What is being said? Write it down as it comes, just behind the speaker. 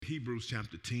Hebrews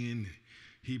chapter 10,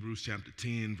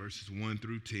 verses 1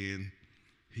 through 10.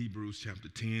 Hebrews chapter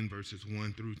 10, verses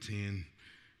 1 through 10.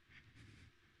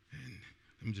 And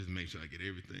let me just make sure I get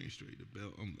everything straight. The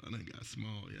belt, I done got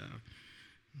small, y'all.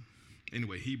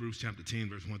 Anyway, Hebrews chapter 10,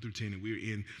 verse 1 through 10, and we're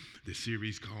in the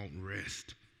series called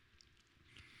Rest.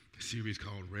 The series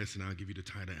called Rest, and I'll give you the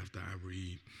title after I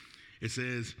read. It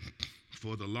says,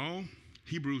 for the law,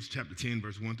 Hebrews chapter 10,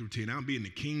 verse 1 through 10. I'll be in the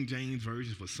King James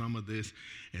Version for some of this,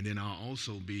 and then I'll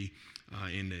also be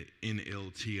in the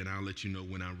NLT, and I'll let you know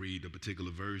when I read the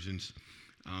particular versions.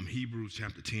 Hebrews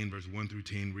chapter 10, verse 1 through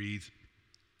 10 reads,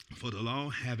 for the law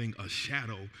having a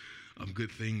shadow of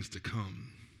good things to come,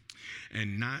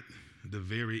 and not the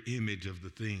very image of the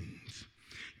things,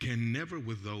 can never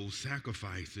with those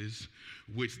sacrifices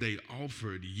which they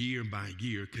offered year by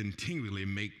year continually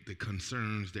make the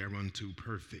concerns thereunto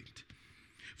perfect.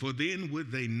 For then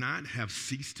would they not have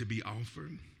ceased to be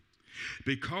offered?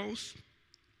 Because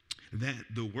that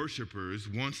the worshipers,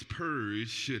 once purged,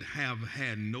 should have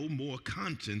had no more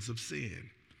conscience of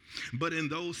sin. But in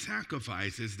those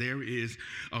sacrifices there is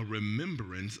a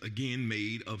remembrance again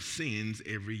made of sins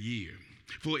every year.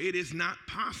 For it is not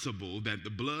possible that the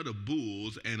blood of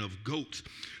bulls and of goats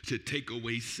should take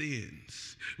away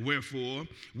sins. Wherefore,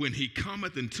 when he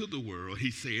cometh into the world, he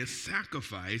says,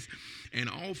 sacrifice and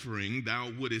offering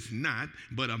thou wouldest not,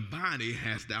 but a body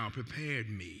hast thou prepared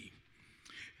me.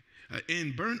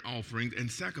 In burnt offerings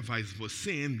and sacrifices for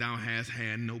sin thou hast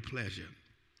had no pleasure.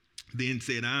 Then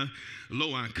said I,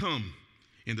 lo, I come.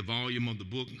 In the volume of the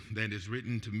book that is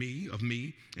written to me, of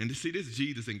me, and to see this is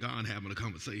Jesus and God having a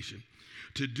conversation,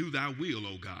 to do thy will,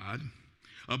 O God.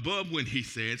 Above when he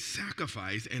said,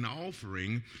 sacrifice and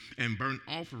offering and burnt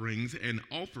offerings and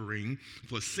offering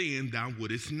for sin thou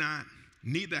wouldest not,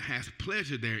 neither hast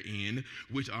pleasure therein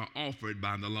which are offered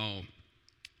by the law.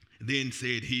 Then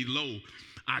said he, lo,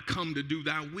 I come to do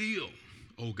thy will,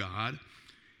 O God.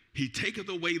 He taketh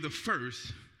away the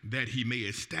first, that he may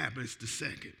establish the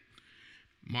second.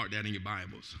 Mark that in your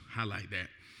Bibles. Highlight that.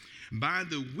 By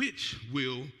the which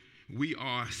will we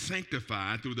are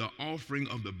sanctified through the offering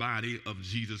of the body of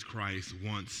Jesus Christ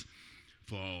once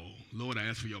for all. Lord, I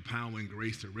ask for your power and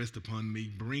grace to rest upon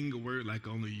me. Bring a word like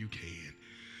only you can.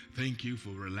 Thank you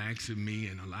for relaxing me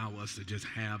and allow us to just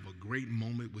have a great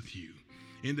moment with you.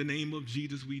 In the name of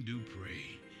Jesus, we do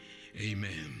pray.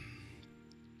 Amen.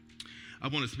 I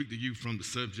want to speak to you from the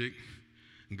subject,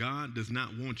 God does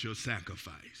not want your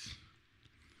sacrifice.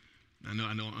 I know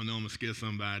I'm going to scare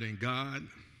somebody. God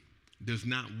does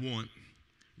not want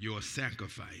your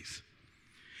sacrifice.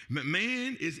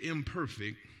 Man is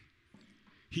imperfect.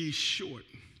 He's short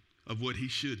of what he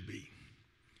should be.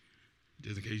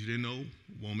 Just in case you didn't know,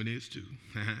 woman is too.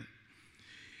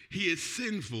 He is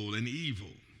sinful and evil.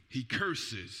 He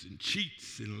curses and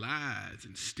cheats and lies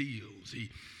and steals. He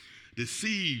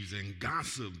deceives and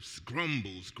gossips,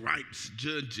 grumbles, gripes,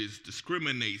 judges,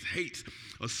 discriminates, hates,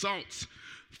 assaults,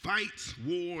 fights,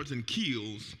 wars, and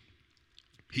kills.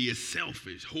 He is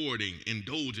selfish, hoarding,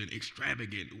 indulgent,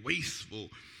 extravagant, wasteful,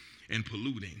 and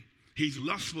polluting. He's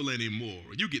lustful and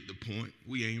immoral. You get the point.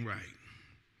 We ain't right.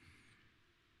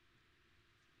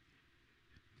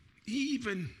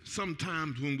 Even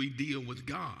sometimes when we deal with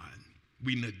God,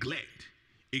 we neglect,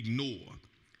 ignore,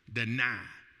 deny,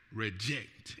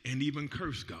 reject, and even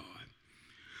curse God.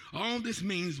 All this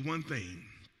means one thing.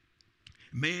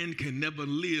 Man can never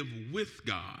live with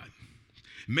God.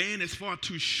 Man is far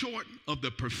too short of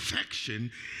the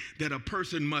perfection that a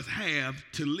person must have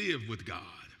to live with God.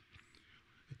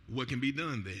 What can be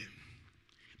done then?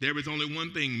 There is only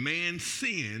one thing. Man's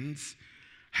sins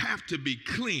have to be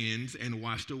cleansed and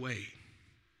washed away.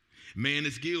 Man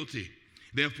is guilty.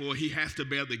 Therefore, he has to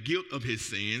bear the guilt of his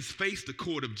sins, face the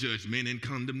court of judgment and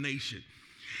condemnation.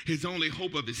 His only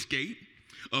hope of escape,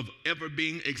 of ever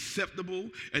being acceptable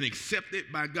and accepted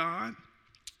by God,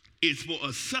 is for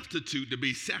a substitute to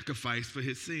be sacrificed for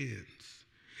his sins.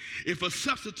 If a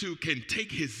substitute can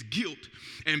take his guilt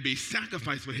and be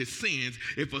sacrificed for his sins,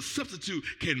 if a substitute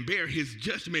can bear his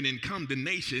judgment and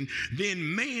condemnation,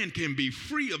 then man can be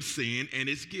free of sin and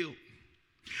its guilt.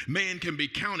 Man can be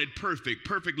counted perfect,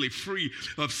 perfectly free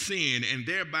of sin, and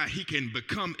thereby he can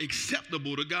become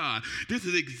acceptable to God. This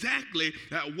is exactly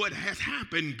what has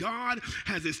happened. God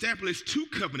has established two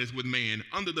covenants with man.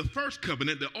 Under the first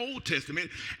covenant, the Old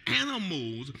Testament,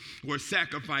 animals were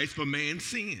sacrificed for man's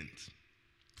sins.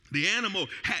 The animal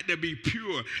had to be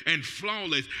pure and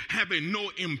flawless, having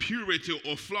no impurity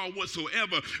or flaw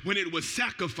whatsoever when it was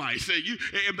sacrificed.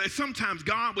 But sometimes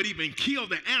God would even kill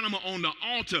the animal on the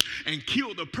altar and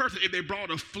kill the person if they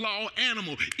brought a flawed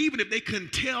animal, even if they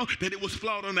couldn't tell that it was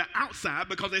flawed on the outside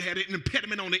because it had an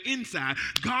impediment on the inside.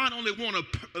 God only wanted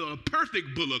a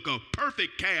perfect bullock, a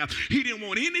perfect calf. He didn't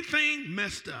want anything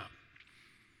messed up.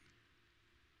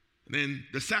 Then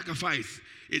the sacrifice,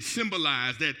 it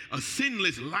symbolized that a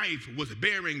sinless life was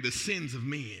bearing the sins of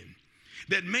men.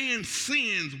 That man's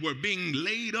sins were being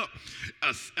laid up,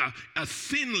 a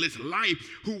sinless life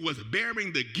who was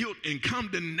bearing the guilt and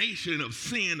condemnation of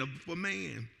sin for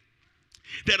man.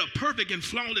 That a perfect and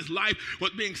flawless life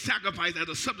was being sacrificed as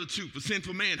a substitute for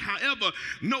sinful man. However,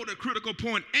 note a critical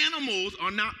point: animals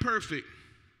are not perfect.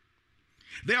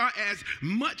 They are as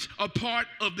much a part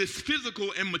of this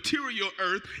physical and material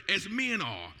earth as men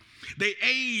are. They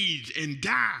age and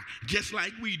die just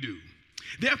like we do.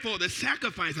 Therefore, the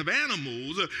sacrifice of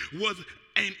animals was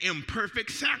an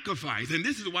imperfect sacrifice. And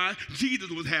this is why Jesus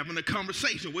was having a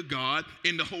conversation with God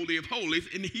in the Holy of Holies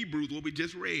in the Hebrews, what we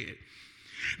just read.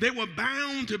 They were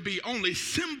bound to be only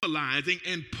symbolizing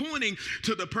and pointing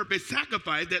to the perfect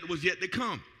sacrifice that was yet to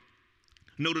come.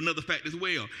 Note another fact as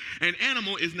well. An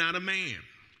animal is not a man.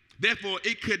 Therefore,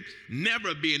 it could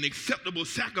never be an acceptable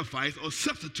sacrifice or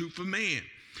substitute for man.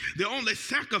 The only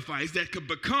sacrifice that could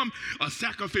become a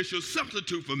sacrificial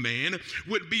substitute for man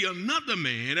would be another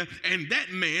man, and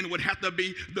that man would have to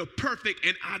be the perfect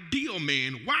and ideal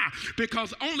man. Why?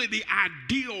 Because only the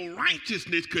ideal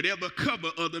righteousness could ever cover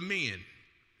other men.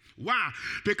 Why?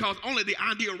 Because only the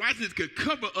ideal righteousness could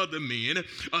cover other men.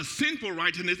 A sinful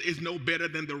righteousness is no better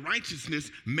than the righteousness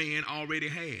man already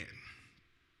had.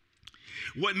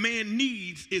 What man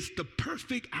needs is the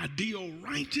perfect ideal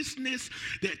righteousness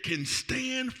that can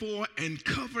stand for and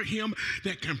cover him,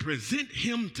 that can present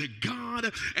him to God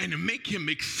and make him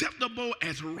acceptable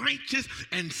as righteous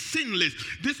and sinless.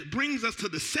 This brings us to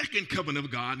the second covenant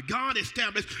of God. God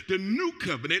established the new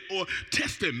covenant or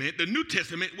testament, the New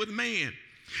Testament with man.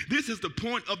 This is the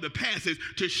point of the passage,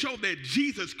 to show that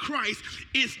Jesus Christ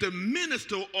is the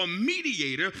minister or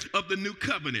mediator of the new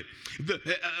covenant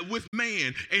with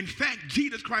man. In fact,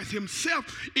 Jesus Christ himself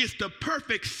is the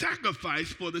perfect sacrifice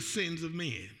for the sins of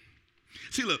men.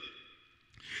 See, look,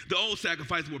 the old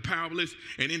sacrifices were powerless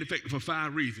and ineffective for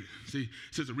 5 reasons. See,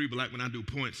 Sister Reba, like when I do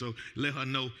points, so let her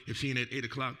know if she ain't at 8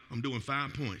 o'clock, I'm doing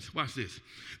 5 points. Watch this.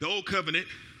 The old covenant,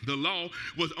 the law,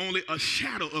 was only a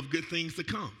shadow of good things to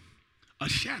come. A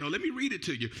shadow. Let me read it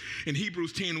to you in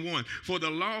Hebrews 10:1. For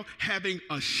the law having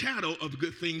a shadow of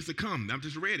good things to come. I've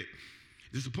just read it.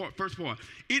 This is the first part.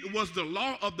 It was the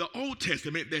law of the Old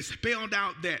Testament that spelled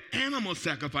out that animal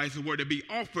sacrifices were to be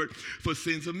offered for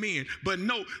sins of men. But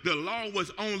no, the law was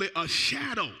only a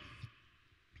shadow.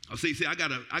 Oh, see, I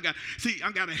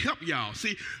gotta help y'all.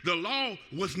 See, the law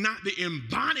was not the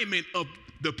embodiment of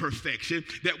the perfection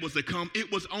that was to come.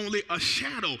 It was only a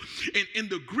shadow. In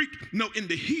the Greek, no, in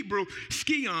the Hebrew,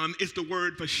 skion is the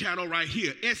word for shadow right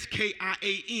here,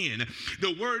 S-K-I-A-N.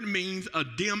 The word means a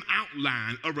dim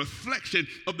outline, a reflection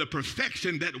of the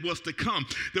perfection that was to come.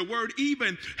 The word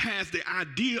even has the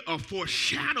idea of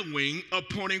foreshadowing or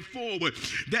pointing forward.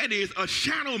 That is, a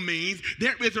shadow means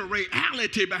there is a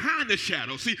reality behind the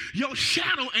shadow. See, your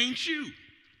shadow ain't you.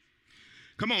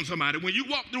 Come on, somebody. When you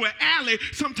walk through an alley,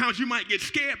 sometimes you might get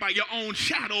scared by your own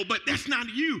shadow, but that's not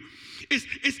you.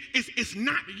 It's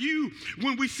not you.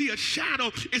 When we see a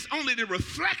shadow, it's only the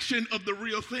reflection of the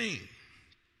real thing.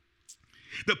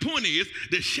 The point is,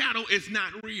 the shadow is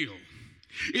not real.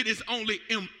 It is only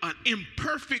an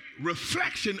imperfect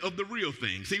reflection of the real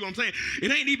thing. See what I'm saying? It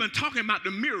ain't even talking about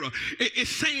the mirror. It's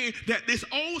saying that this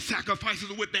old sacrifices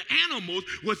with the animals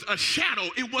was a shadow.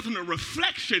 It wasn't a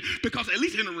reflection, because at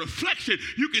least in a reflection,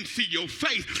 you can see your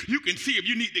face. You can see if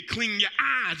you need to clean your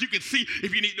eyes. You can see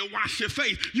if you need to wash your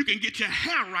face. You can get your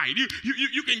hair right. You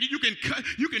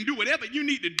can do whatever you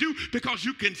need to do because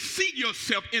you can see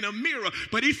yourself in a mirror.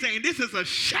 But he's saying this is a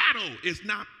shadow. It's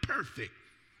not perfect.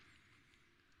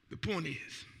 The point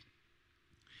is,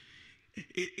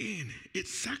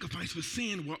 its sacrifice for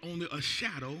sin were only a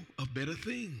shadow of better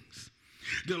things.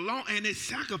 The law and its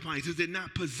sacrifices did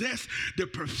not possess the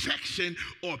perfection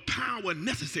or power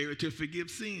necessary to forgive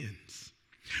sins.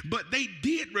 But they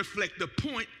did reflect the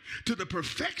point to the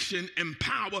perfection and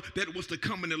power that was to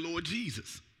come in the Lord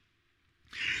Jesus.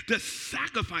 The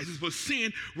sacrifices for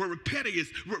sin were repetitious.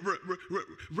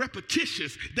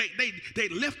 They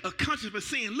left a conscience for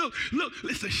sin. Look,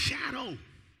 it's a shadow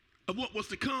of what was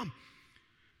to come.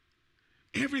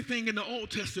 Everything in the Old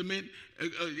Testament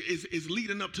is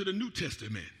leading up to the New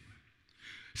Testament.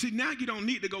 See, now you don't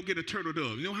need to go get a turtle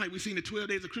dove. You know how we've seen the 12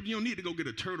 days of Christmas? You don't need to go get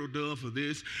a turtle dove for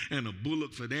this, and a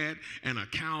bullock for that, and a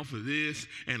cow for this,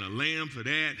 and a lamb for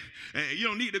that. And you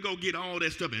don't need to go get all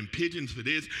that stuff and pigeons for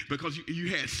this, because you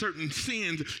had certain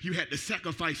sins. You had to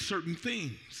sacrifice certain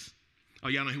things. Oh,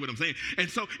 y'all don't hear what I'm saying? And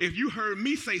so if you heard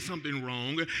me say something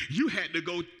wrong, you had to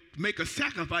go make a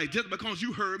sacrifice just because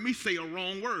you heard me say a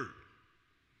wrong word.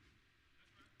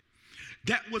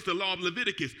 That was the law of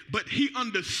Leviticus, but he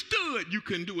understood you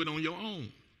couldn't do it on your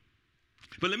own.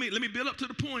 But let me build up to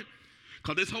the point,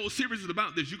 because this whole series is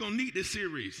about this. You're going to need this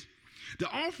series. The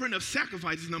offering of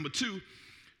sacrifices, number 2,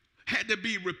 had to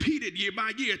be repeated year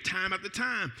by year, time after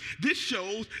time. This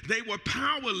shows they were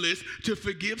powerless to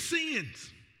forgive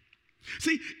sins.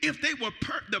 See, if they were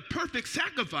the perfect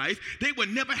sacrifice, they would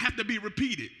never have to be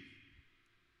repeated.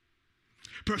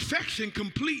 Perfection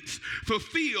completes,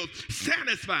 fulfills,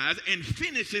 satisfies, and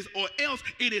finishes, or else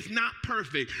it is not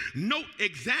perfect. Note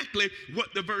exactly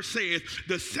what the verse says.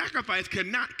 The sacrifice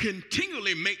cannot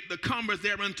continually make the comers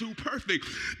thereunto perfect.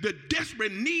 The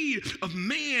desperate need of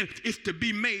man is to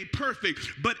be made perfect.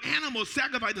 But animal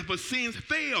sacrifices for sins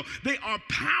fail. They are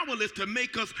powerless to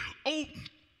make us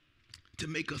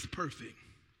perfect.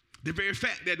 The very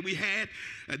fact that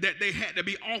that they had to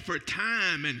be offered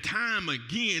time and time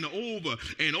again, over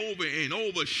and over and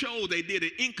over, shows they did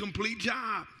an incomplete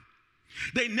job.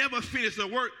 They never finished the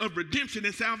work of redemption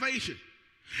and salvation.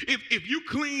 If you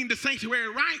clean the sanctuary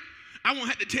right, I won't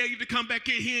have to tell you to come back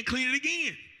in here and clean it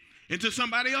again until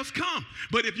somebody else come.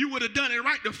 But if you would have done it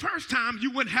right the first time,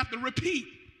 you wouldn't have to repeat.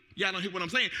 Y'all don't hear what I'm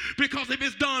saying? Because if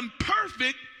it's done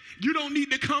perfect, you don't need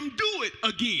to come do it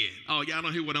again. Oh, y'all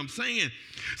don't hear what I'm saying?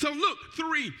 So look,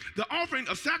 3, the offering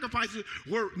of sacrifices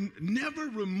were never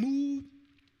remove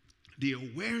the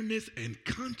awareness and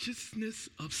consciousness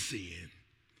of sin.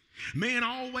 Man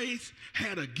always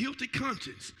had a guilty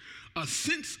conscience, a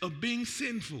sense of being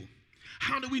sinful.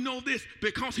 How do we know this?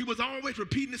 Because he was always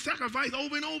repeating the sacrifice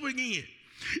over and over again.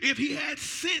 If he had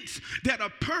sensed that a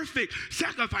perfect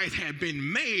sacrifice had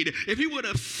been made, if he would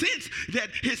have sensed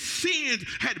that his sins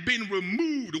had been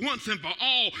removed once and for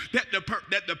all, that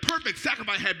the perfect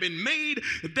sacrifice had been made,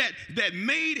 that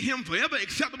made him forever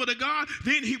acceptable to God,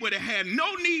 then he would have had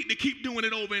no need to keep doing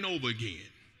it over and over again.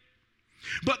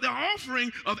 But the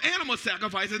offering of animal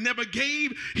sacrifices never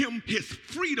gave him his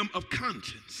freedom of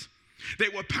conscience. They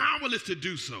were powerless to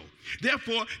do so.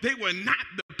 Therefore, they were not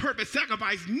the perfect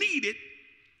sacrifice needed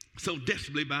so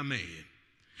desperately by man.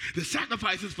 The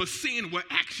sacrifices for sin were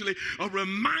actually a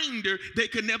reminder they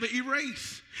could never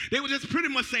erase. They were just pretty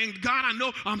much saying, God, I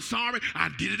know, I'm sorry, I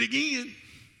did it again.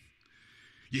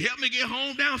 You helped me get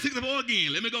home down 64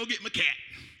 again. Let me go get my cat.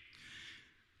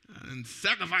 And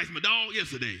sacrifice my dog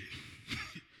yesterday.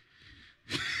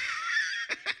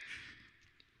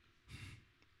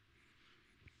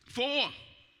 4,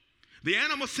 the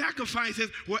animal sacrifices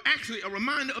were actually a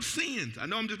reminder of sins. I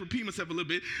know I'm just repeating myself a little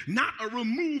bit. Not a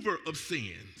remover of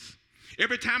sins.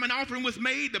 Every time an offering was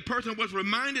made, the person was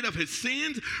reminded of his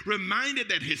sins, reminded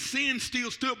that his sins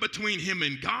still stood between him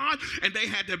and God, and they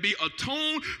had to be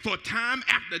atoned for time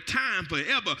after time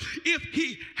forever. If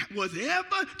he was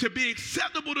ever to be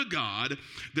acceptable to God,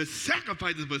 the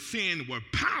sacrifices for sin were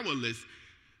powerless.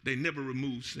 They never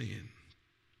removed sin.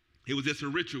 It was just a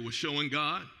ritual showing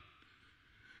God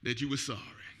that you were sorry.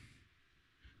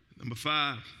 Number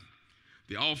 5,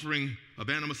 the offering of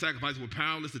animal sacrifice were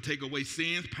powerless to take away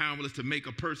sins, powerless to make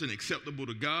a person acceptable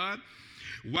to God.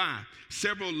 Why?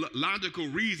 Several logical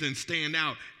reasons stand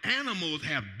out. Animals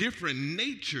have different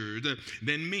natures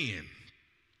than men.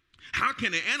 How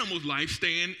can an animal's life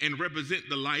stand and represent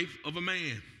the life of a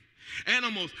man?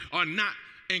 Animals are not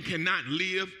and cannot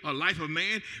live a life of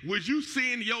man. Would you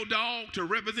send your dog to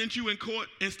represent you in court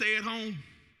and stay at home?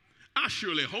 I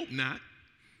surely hope not.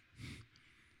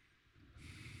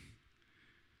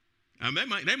 And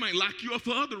they might lock you up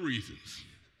for other reasons.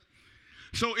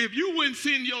 So if you wouldn't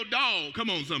send your dog, come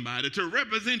on somebody, to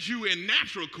represent you in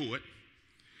natural court,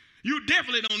 you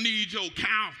definitely don't need your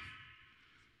cow,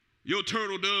 your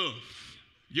turtle dove,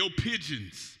 your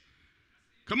pigeons.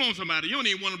 Come on somebody, you don't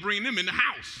even want to bring them in the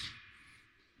house.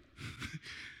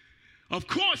 Of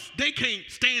course, they can't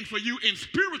stand for you in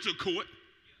spiritual court.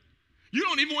 You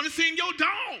don't even want to send your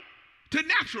dog to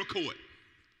natural court.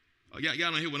 Oh, y'all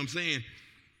don't hear what I'm saying?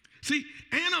 See,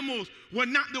 animals were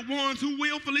not the ones who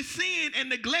willfully sinned and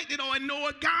neglected or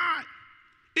ignored God.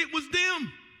 It was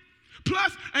them.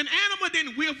 Plus, an animal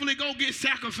didn't willfully go get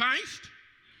sacrificed.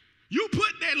 You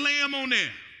put that lamb on there.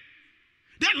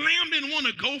 That lamb didn't want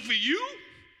to go for you.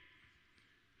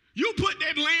 You put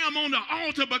that lamb on the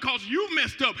altar because you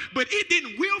messed up, but it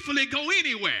didn't willfully go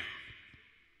anywhere.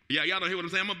 Yeah, y'all don't hear what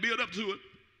I'm saying? I'm going to build up to it.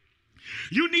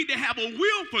 You need to have a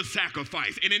willful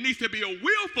sacrifice, and it needs to be a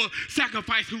willful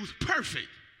sacrifice who's perfect.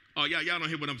 Oh, y'all don't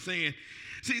hear what I'm saying?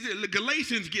 See,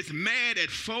 Galatians gets mad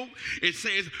at folk. It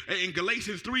says in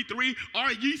Galatians 3:3,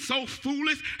 are ye so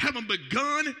foolish, having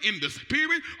begun in the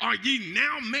spirit? Are ye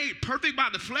now made perfect by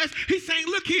the flesh? He's saying,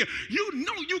 look here, you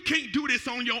know you can't do this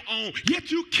on your own,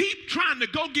 yet you keep trying to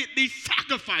go get these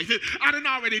sacrifices. I done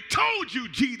already told you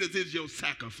Jesus is your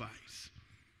sacrifice.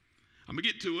 I'm going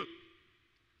to get to it.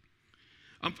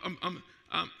 I'm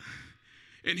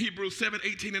in Hebrews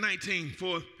 7:18-19,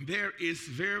 for there is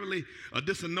verily a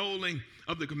disannulling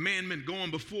of the commandment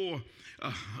going before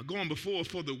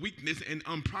for the weakness and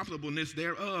unprofitableness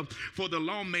thereof. For the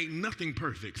law made nothing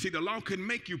perfect. See, the law couldn't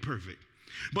make you perfect,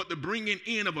 but the bringing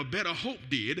in of a better hope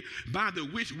did, by the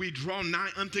which we draw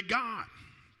nigh unto God.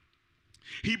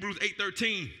 Hebrews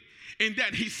 8:13. In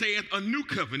that he saith, a new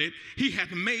covenant he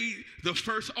hath made the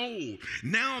first old.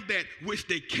 Now that which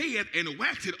decayeth and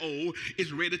waxeth old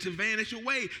is ready to vanish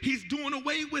away. He's doing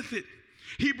away with it.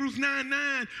 Hebrews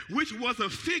 9:9, which was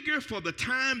a figure for the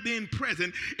time then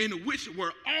present, in which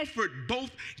were offered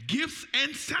both gifts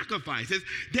and sacrifices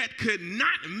that could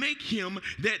not make him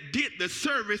that did the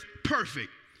service perfect,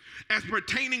 as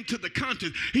pertaining to the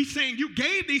conscience. He's saying you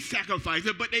gave these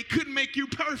sacrifices, but they couldn't make you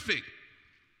perfect.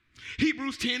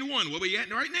 Hebrews 10:1, where we at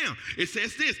right now, it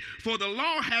says this, for the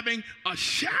law having a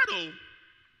shadow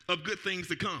of good things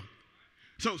to come.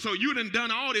 So you done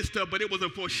all this stuff, but it was a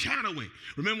foreshadowing.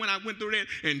 Remember when I went through that?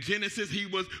 In Genesis, he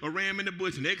was a ram in the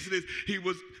bush. In Exodus, he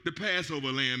was the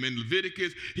Passover lamb. In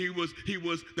Leviticus, he was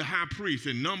the high priest.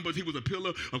 In Numbers, he was a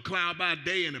pillar of cloud by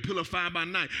day and a pillar of fire by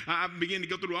night. I began to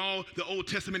go through all the Old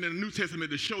Testament and the New Testament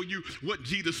to show you what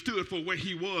Jesus stood for, where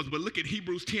he was. But look at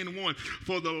Hebrews 10:1.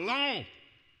 For the law,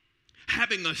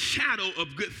 having a shadow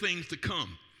of good things to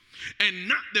come, and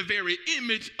not the very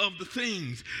image of the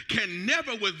things, can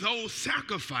never with those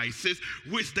sacrifices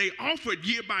which they offered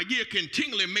year by year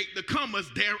continually make the comers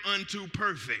thereunto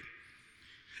perfect.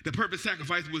 The perfect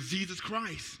sacrifice was Jesus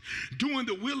Christ, doing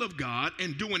the will of God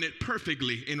and doing it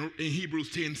perfectly in Hebrews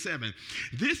 10:7.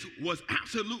 This was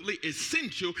absolutely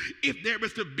essential if there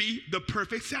was to be the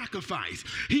perfect sacrifice.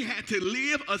 He had to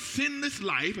live a sinless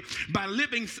life. By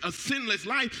living a sinless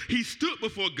life, he stood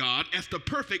before God as the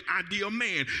perfect ideal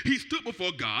man. He stood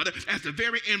before God as the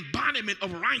very embodiment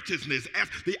of righteousness, as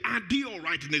the ideal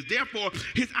righteousness. Therefore,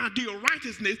 his ideal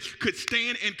righteousness could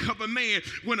stand and cover man.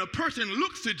 When a person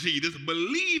looks to Jesus,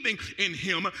 believing in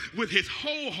him with his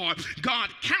whole heart, God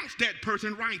counts that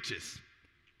person righteous.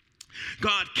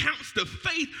 God counts the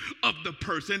faith of the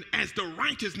person as the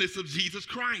righteousness of Jesus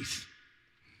Christ.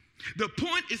 The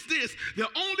point is this: the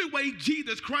only way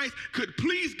Jesus Christ could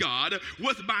please God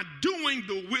was by doing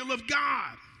the will of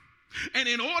God. And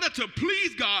in order to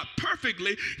please God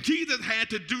perfectly, Jesus had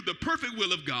to do the perfect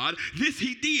will of God. This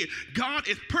he did. God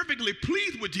is perfectly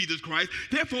pleased with Jesus Christ.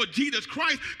 Therefore, Jesus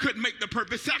Christ could make the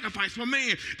perfect sacrifice for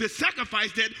man, the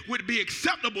sacrifice that would be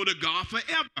acceptable to God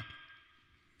forever.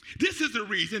 This is the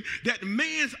reason that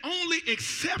man's only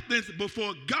acceptance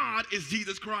before God is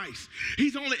Jesus Christ.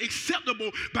 He's only acceptable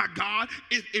by God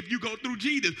if you go through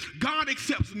Jesus. God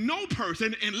accepts no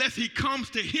person unless he comes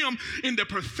to him in the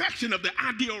perfection of the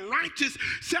ideal righteous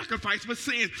sacrifice for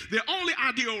sins. The only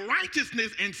ideal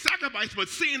righteousness and sacrifice for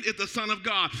sin is the Son of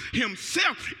God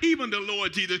himself, even the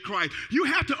Lord Jesus Christ. You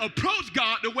have to approach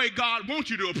God the way God wants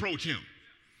you to approach him.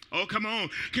 Oh, come on.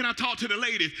 Can I talk to the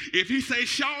ladies? If he says,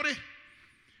 shawty,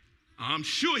 I'm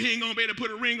sure he ain't gonna be able to put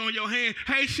a ring on your hand.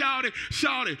 Hey,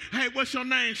 shawty, hey, what's your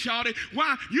name, shawty?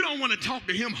 Why? You don't want to talk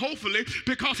to him, hopefully,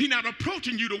 because he's not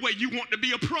approaching you the way you want to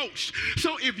be approached.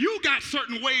 So if you got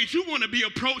certain ways you want to be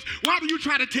approached, why do you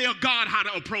try to tell God how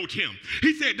to approach him?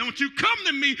 He said, don't you come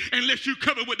to me unless you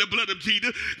cover with the blood of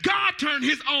Jesus. God turned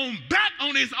his own back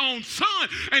on his own son,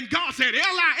 and God said, Eli,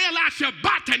 Eli,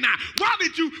 Shabbatana.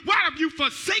 Why have you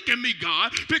forsaken me,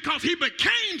 God? Because he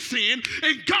became sin,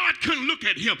 and God couldn't look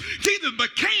at him. Jesus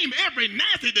became every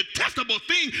nasty, detestable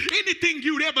thing, anything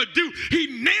you'd ever do. He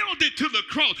nailed it to the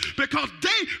cross because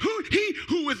he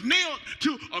who was nailed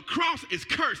to a cross is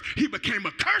cursed. He became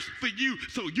a curse for you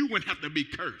so you wouldn't have to be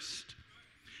cursed.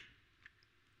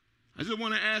 I just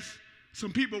want to ask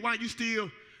some people, why you still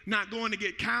not going to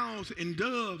get cows and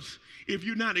doves if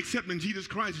you're not accepting Jesus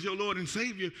Christ as your Lord and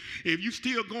Savior? If you're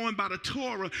still going by the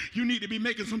Torah, you need to be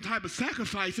making some type of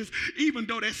sacrifices, even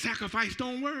though that sacrifice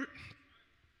don't work.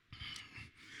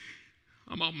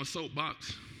 I'm off my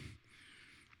soapbox.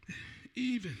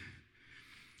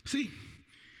 See,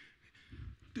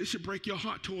 this should break your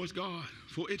heart towards God,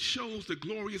 for it shows the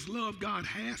glorious love God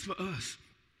has for us.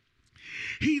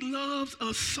 He loves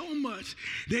us so much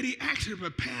that he actually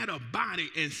prepared a body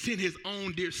and sent his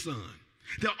own dear son,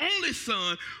 the only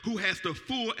son who has the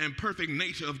full and perfect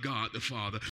nature of God the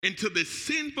Father, into this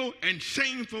sinful and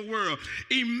shameful world.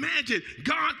 Imagine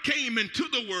God came into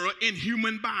the world in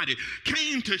human body,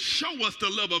 came to show us the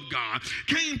love of God,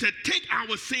 came to take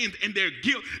our sins and their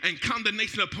guilt and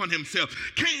condemnation upon himself,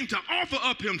 came to offer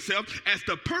up himself as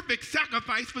the perfect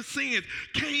sacrifice for sins,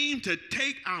 came to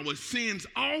take our sins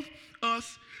off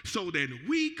us so that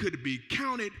we could be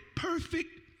counted perfect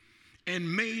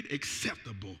and made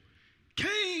acceptable.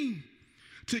 Came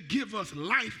to give us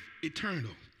life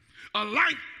eternal, a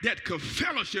life that could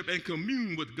fellowship and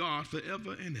commune with God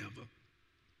forever and ever.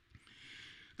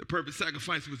 The perfect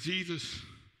sacrifice was Jesus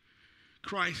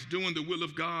Christ doing the will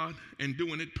of God and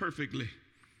doing it perfectly.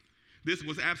 This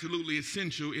was absolutely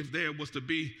essential. If there was to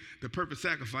be the perfect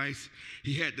sacrifice,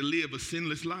 he had to live a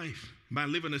sinless life. By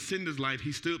living a sinless life,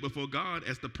 he stood before God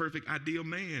as the perfect ideal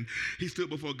man. He stood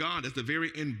before God as the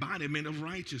very embodiment of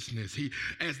righteousness.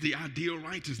 As the ideal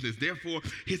righteousness. Therefore,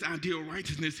 his ideal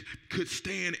righteousness could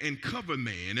stand and cover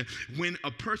man. When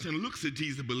a person looks at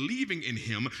Jesus, believing in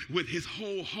him with his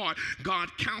whole heart, God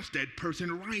counts that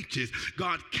person righteous.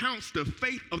 God counts the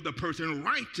faith of the person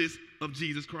righteous of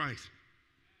Jesus Christ.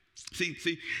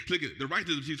 See, look at the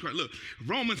righteousness of Jesus Christ. Look,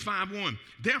 Romans 5:1.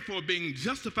 Therefore, being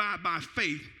justified by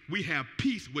faith, we have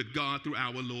peace with God through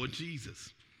our Lord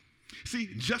Jesus. See,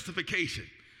 justification.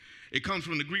 It comes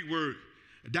from the Greek word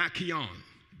dikaion,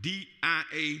 D-I-A-K-I-O-U-N.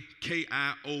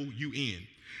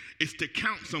 It's to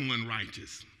count someone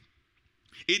righteous.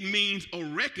 It means a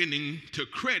reckoning, to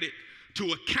credit,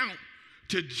 to account,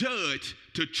 to judge,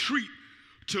 to treat,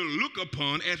 to look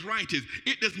upon as righteous.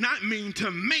 It does not mean to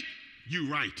make you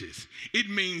righteous. It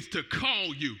means to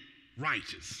call you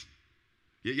righteous.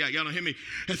 Yeah, y'all don't hear me?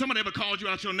 Has somebody ever called you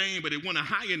out your name, but they want a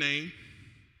higher name?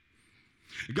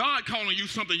 God calling you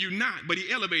something you're not, but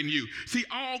he elevating you. See,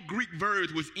 all Greek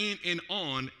verbs was in and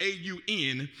on,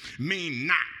 A-U-N, mean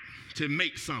not, to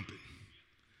make something.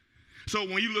 So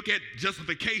when you look at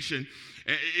justification,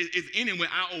 it's ending with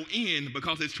I-O-N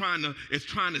because it's trying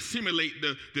to simulate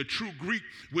the true Greek,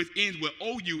 which ends with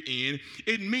O-U-N.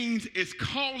 It means it's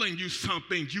calling you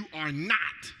something you are not.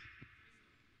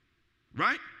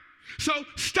 Right? So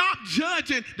stop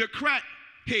judging the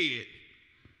crackhead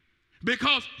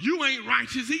because you ain't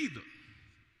righteous either.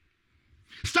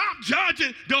 Stop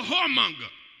judging the whoremonger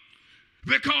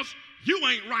because you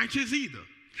ain't righteous either.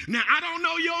 Now, I don't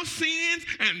know your sins,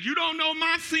 and you don't know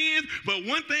my sins, but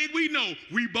one thing we know,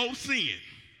 we both sin.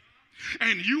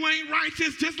 And you ain't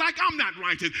righteous just like I'm not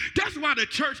righteous. That's why the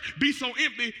church be so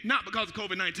empty, not because of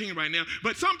COVID-19 right now,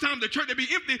 but sometimes the church will be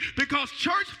empty because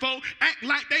church folk act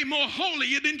like they more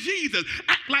holier than Jesus,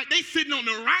 act like they sitting on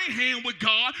the right hand with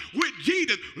God, with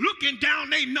Jesus, looking down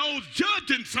their nose,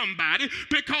 judging somebody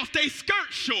because they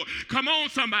skirt short. Come on,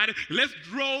 somebody, let's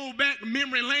roll back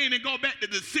memory lane and go back to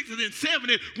the 60s and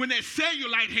 70s when that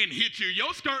cellulite hadn't hit you.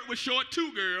 Your skirt was short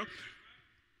too, girl.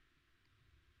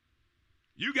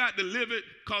 You got to live it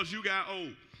because you got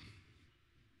old.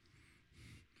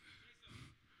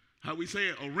 How we say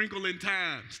it? A wrinkle in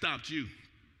time stopped you.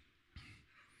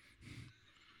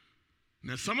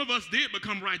 Now, some of us did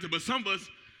become righteous, but some of us,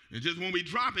 and just when we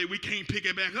drop it, we can't pick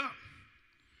it back up.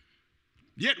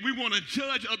 Yet we want to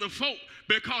judge other folk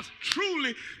because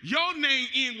truly your name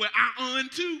ends with I-un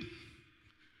too.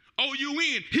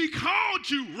 O-U-N. He called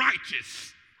you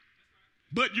righteous,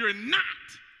 but you're not.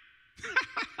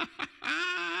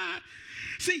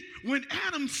 See, when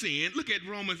Adam sinned, look at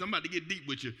Romans. I'm about to get deep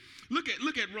with you. Look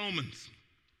at Romans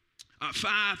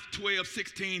 5, 12,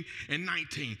 16, and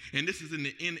 19. And this is in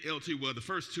the NLT. Well, the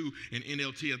first two in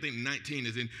NLT. I think 19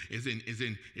 is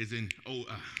in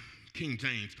King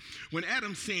James. When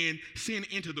Adam sinned, sin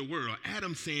entered the world.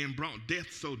 Adam's sin brought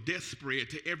death, so death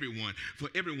spread to everyone, for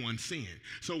everyone sinned.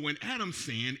 So when Adam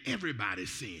sinned, everybody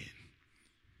sinned.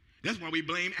 That's why we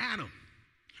blame Adam.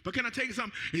 But can I tell you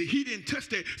something? He didn't touch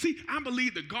that. See, I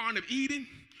believe the Garden of Eden,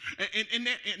 and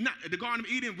not the Garden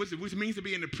of Eden, which means to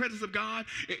be in the presence of God,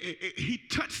 he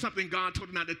touched something God told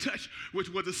him not to touch, which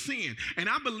was a sin. And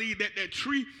I believe that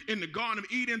tree in the Garden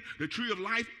of Eden, the tree of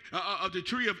life, the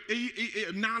tree of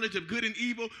knowledge of good and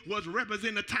evil, was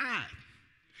representing the tithe.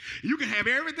 You can have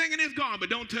everything in this garden, but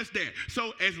don't touch that.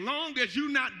 So as long as you're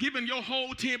not giving your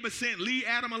whole 10%, leave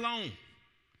Adam alone.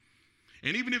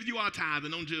 And even if you are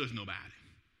tithing, don't judge nobody.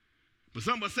 But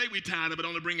some of us say we tithe, but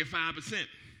only bring in 5%,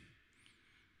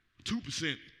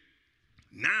 2%,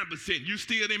 9%. You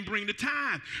still didn't bring the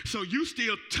tithe. So you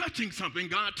still touching something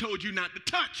God told you not to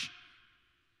touch.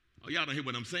 Oh, y'all don't hear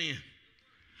what I'm saying?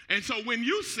 And so when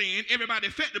you sin, everybody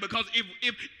affected, because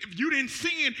if you didn't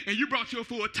sin and you brought your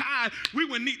full tithe, we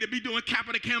would need to be doing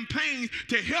capital campaigns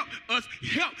to help us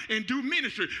help and do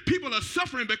ministry. People are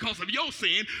suffering because of your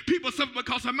sin. People suffer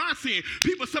because of my sin.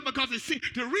 People suffer because of sin.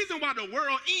 The reason why the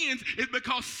world ends is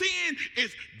because sin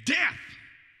is death.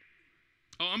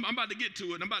 Oh, I'm about to get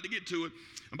to it. I'm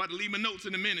about to leave my notes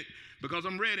in a minute because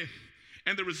I'm ready.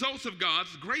 And the results of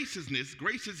God's graciousness,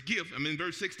 gracious gift, I'm in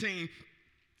verse 16,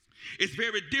 it's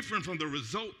very different from the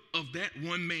result of that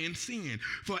one man's sin.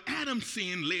 For Adam's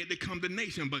sin led to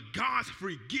condemnation, but God's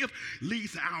free gift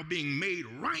leads to our being made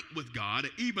right with God,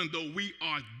 even though we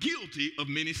are guilty of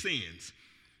many sins.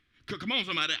 Come on,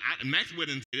 somebody. Maxwell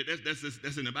didn't say that.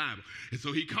 That's in the Bible. And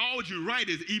so he called you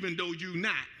righteous even though you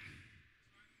not.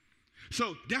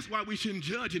 So that's why we shouldn't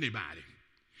judge anybody.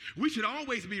 We should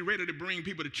always be ready to bring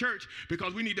people to church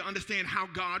because we need to understand how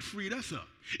God freed us up.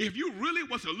 If you really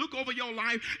was to look over your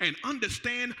life and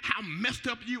understand how messed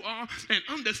up you are and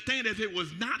understand if it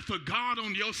was not for God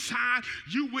on your side,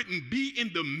 you wouldn't be in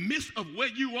the midst of where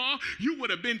you are. You would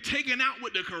have been taken out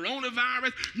with the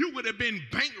coronavirus. You would have been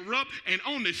bankrupt and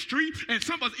on the street, and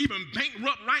some of us even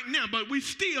bankrupt right now, but we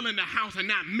still in the house and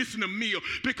not missing a meal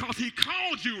because he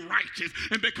called you righteous,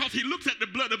 and because he looks at the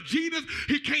blood of Jesus,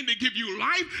 he came to give you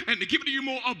life and to give it to you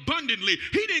more abundantly.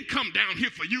 He didn't come down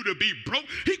here for you to be broke.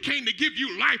 He came to give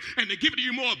you life and to give it to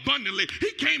you more abundantly.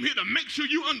 He came here to make sure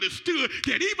you understood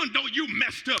that even though you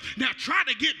messed up, now try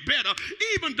to get better,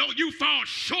 even though you fall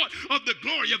short of the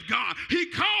glory of God. He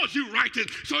calls you righteous,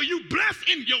 so you blessed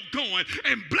in your going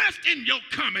and blessed in your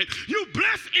coming. You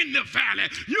blessed in the valley.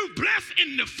 You blessed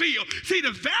in the field. See,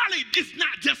 the valley is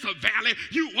not just a valley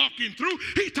you walking through.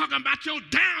 He's talking about your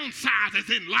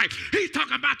downsizes in life. He's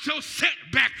talking about your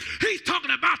setbacks. He's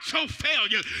talking about your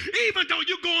failures. Even though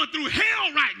you're going through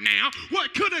hell right now,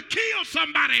 what could have killed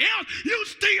somebody else, you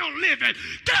still living.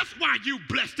 That's why you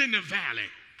blessed in the valley.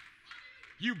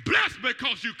 You blessed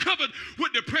because you covered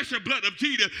with the precious blood of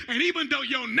Jesus. And even though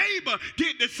your neighbor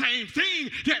did the same thing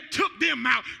that took them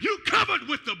out, you covered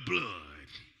with the blood.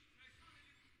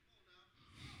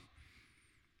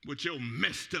 With your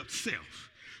messed up self.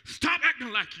 Stop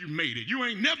acting like you made it. You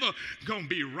ain't never going to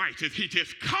be righteous. He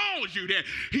just called you that.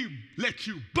 He let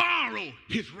you borrow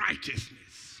his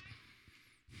righteousness.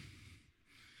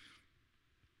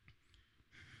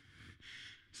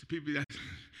 So people that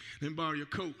let them borrow your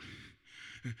coat,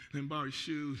 let them borrow your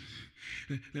shoes,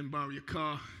 let them borrow your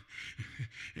car.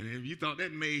 And if you thought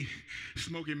that made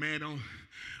Smokey mad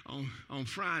on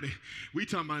Friday, we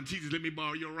talking about Jesus, let me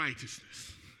borrow your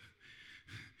righteousness.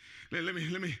 Let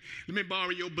me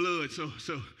borrow your blood so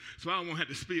I won't have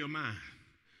to spill mine.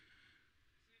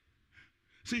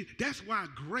 See, that's why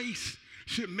grace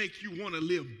should make you want to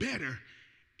live better,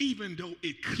 even though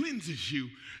it cleanses you.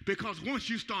 Because once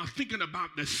you start thinking about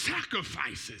the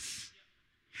sacrifices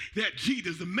that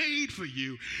Jesus made for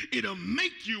you, it'll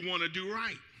make you want to do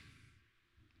right.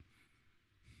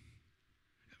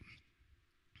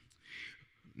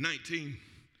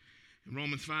 In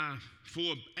Romans 5,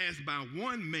 for as by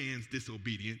one man's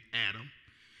disobedience, Adam,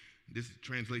 this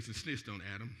translation snitched on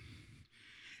Adam,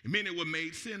 many were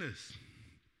made sinners.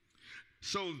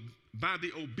 So by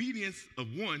the obedience of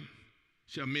one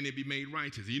shall many be made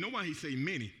righteous. You know why he say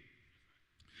many?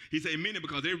 He say many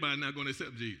because everybody's not going to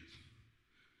accept Jesus.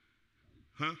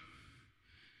 Huh?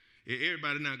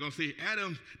 Everybody not going to say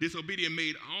Adam's disobedience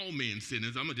made all men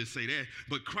sinners. I'm going to just say that.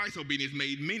 But Christ's obedience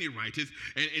made many righteous.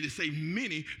 And it say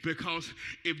many because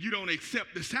if you don't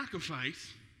accept the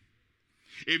sacrifice,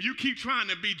 if you keep trying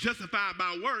to be justified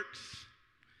by works,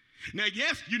 now,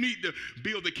 yes, you need to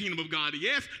build the kingdom of God.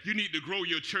 Yes, you need to grow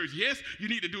your church. Yes, you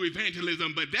need to do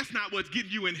evangelism, but that's not what's getting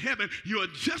you in heaven. You're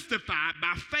justified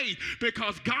by faith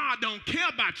because God don't care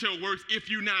about your works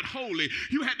if you're not holy.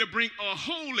 You had to bring a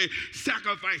holy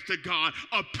sacrifice to God,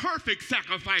 a perfect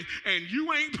sacrifice, and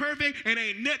you ain't perfect and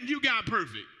ain't nothing you got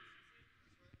perfect.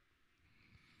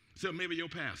 So maybe your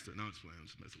pastor. No, I'm just playing. I'm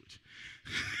just messing with you.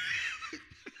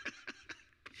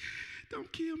 Don't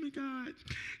kill me, God.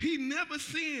 He never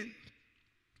sinned,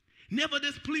 never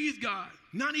displeased God,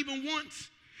 not even once.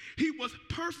 He was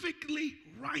perfectly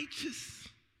righteous,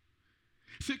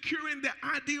 securing the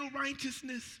ideal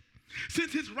righteousness.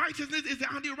 Since his righteousness is the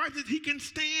ideal righteousness, he can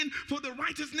stand for the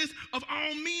righteousness of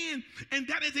all men. And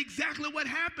that is exactly what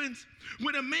happens.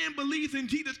 When a man believes in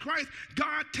Jesus Christ,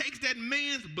 God takes that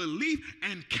man's belief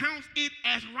and counts it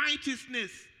as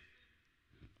righteousness.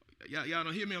 Y'all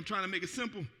don't hear me? I'm trying to make it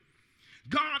simple.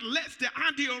 God lets the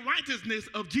ideal righteousness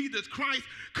of Jesus Christ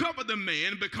cover the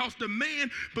man because the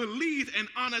man believes and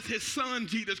honors his son,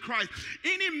 Jesus Christ.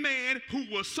 Any man who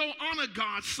will so honor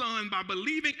God's son by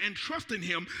believing and trusting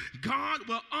him, God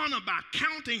will honor by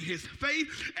counting his faith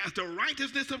as the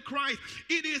righteousness of Christ.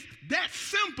 It is that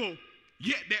simple,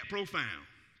 yet that profound.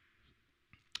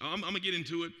 I'm going to get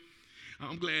into it.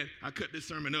 I'm glad I cut this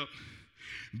sermon up.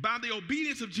 By the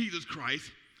obedience of Jesus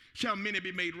Christ shall many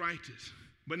be made righteous.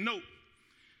 But note,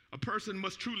 a person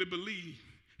must truly believe.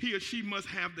 He or she must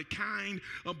have the kind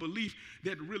of belief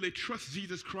that really trusts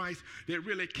Jesus Christ, that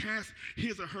really casts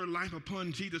his or her life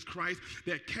upon Jesus Christ,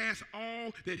 that casts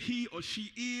all that he or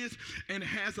she is and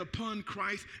has upon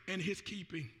Christ and his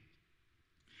keeping.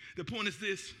 The point is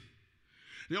this: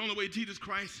 the only way Jesus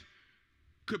Christ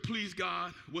could please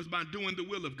God was by doing the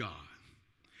will of God.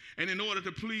 And in order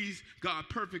to please God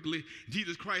perfectly,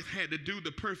 Jesus Christ had to do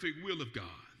the perfect will of God.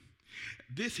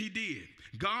 This he did.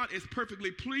 God is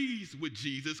perfectly pleased with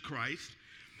Jesus Christ.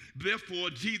 Therefore,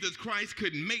 Jesus Christ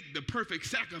could make the perfect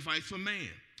sacrifice for man.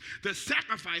 The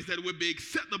sacrifice that would be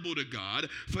acceptable to God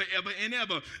forever and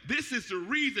ever. This is the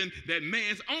reason that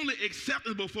man's only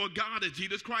acceptable before God is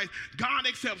Jesus Christ. God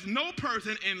accepts no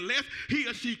person unless he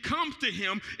or she comes to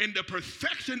him in the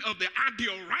perfection of the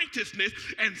ideal righteousness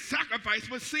and sacrifice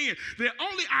for sin. The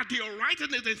only ideal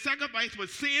righteousness and sacrifice for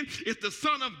sin is the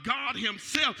Son of God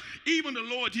himself, even the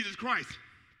Lord Jesus Christ.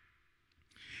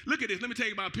 Look at this. Let me tell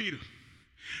you about Peter.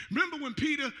 Remember when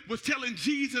Peter was telling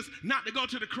Jesus not to go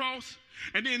to the cross?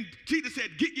 And then Jesus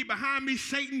said, "Get ye behind me,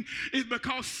 Satan," is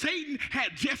because Satan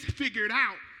had just figured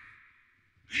out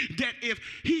that if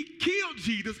he killed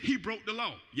Jesus, he broke the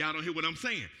law. Y'all don't hear what I'm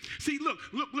saying. See, look.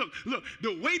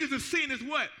 The wages of sin is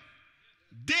what?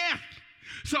 Death.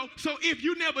 So if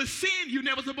you never sinned, you're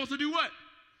never supposed to do what?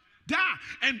 Die.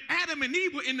 And Adam and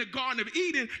Eve were in the Garden of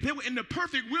Eden. They were in the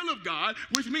perfect will of God,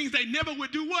 which means they never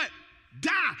would do what?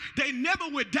 Die. They never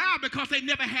would die because they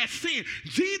never had sin.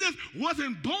 Jesus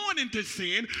wasn't born into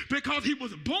sin because he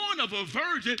was born of a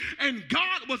virgin and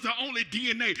God was the only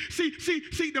DNA. See,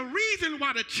 the reason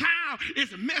why the child is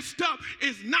messed up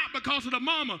is not because of the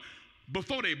mama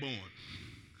before they born.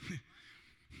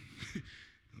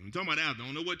 I'm talking about after. I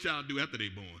don't know what y'all do after they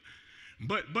born.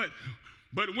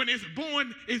 But when it's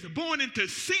born into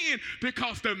sin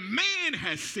because the man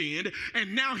has sinned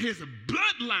and now his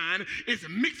bloodline is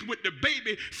mixed with the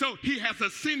baby, so he has a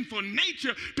sinful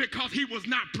nature because he was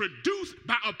not produced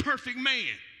by a perfect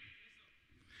man.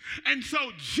 And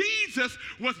so Jesus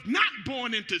was not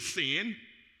born into sin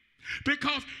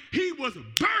because he was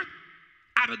birthed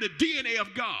out of the DNA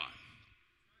of God.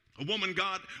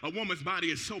 A woman's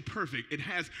body is so perfect. It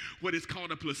has what is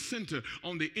called a placenta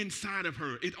on the inside of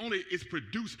her. It only is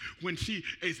produced when she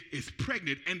is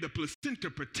pregnant, and the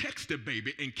placenta protects the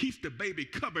baby and keeps the baby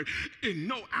covered in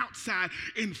no outside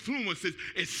influences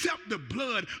except the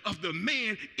blood of the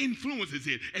man influences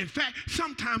it. In fact,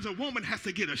 sometimes a woman has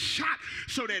to get a shot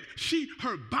so that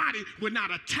her body will not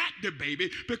attack the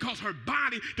baby because her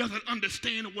body doesn't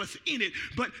understand what's in it.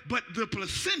 But the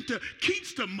placenta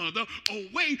keeps the mother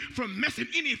away from messing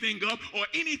anything up or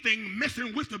anything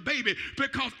messing with the baby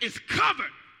because it's covered.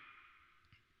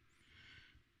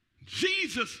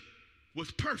 Jesus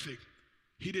was perfect.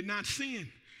 He did not sin.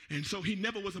 And so he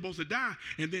never was supposed to die.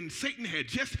 And then Satan had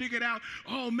just figured out,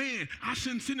 oh man, I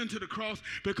shouldn't send him to the cross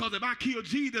because if I kill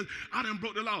Jesus, I done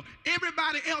broke the law.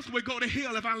 Everybody else would go to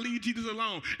hell if I leave Jesus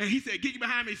alone. And he said, "Get you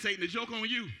behind me, Satan. The joke on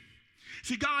you."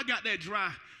 See, God got that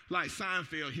dry, like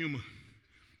Seinfeld humor.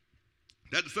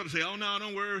 That's the stuff to say, "Oh no,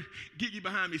 don't worry. Get you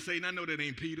behind me, Satan. I know that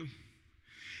ain't Peter.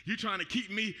 You're trying to keep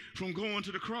me from going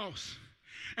to the cross."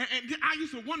 And I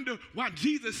used to wonder why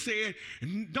Jesus said,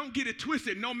 "Don't get it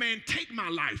twisted, no man take my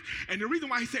life." And the reason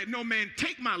why he said, "No man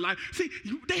take my life," see,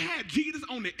 they had Jesus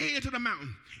on the edge of the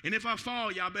mountain. And if I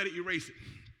fall, y'all better erase it.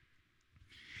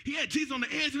 He had Jesus on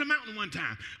the edge of the mountain one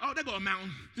time. Oh, there go a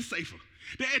mountain. It's safer.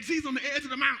 They had Jesus on the edge of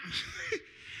the mountain.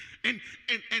 And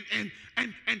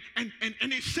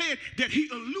it said that he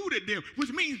eluded them, which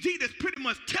means Jesus pretty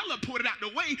much teleported out the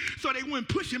way so they wouldn't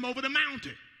push him over the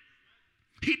mountain.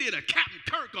 He did a Captain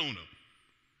Kirk on them.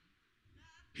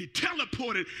 He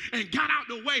teleported and got out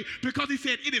the way because he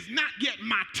said, "It is not yet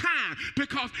my time,"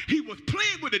 because he was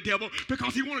playing with the devil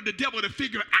because he wanted the devil to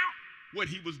figure out what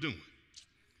he was doing.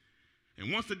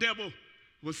 And once the devil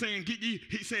was saying, "Get ye,"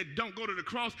 he said, "Don't go to the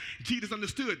cross." Jesus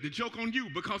understood the joke on you,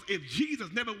 because if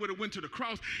Jesus never would have went to the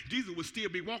cross, Jesus would still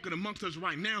be walking amongst us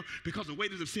right now because the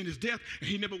wages of sin is death, and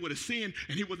he never would have sinned,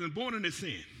 and he wasn't born into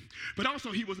sin. But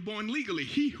also he was born legally.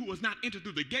 He who was not entered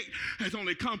through the gate has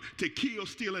only come to kill,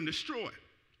 steal, and destroy.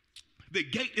 The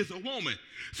gate is a woman.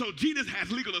 So Jesus has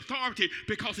legal authority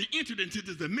because he entered into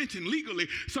this dimension legally.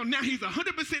 So now he's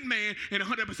 100% man and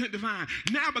 100% divine.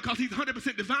 Now because he's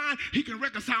 100% divine, he can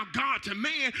reconcile God to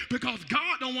man because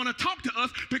God don't want to talk to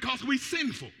us because we're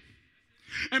sinful.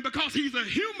 And because he's a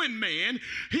human man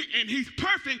and he's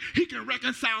perfect, he can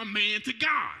reconcile man to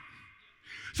God.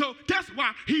 So that's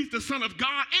why he's the Son of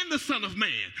God and the Son of Man,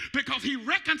 because he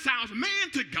reconciles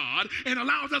man to God and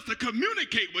allows us to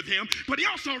communicate with him, but he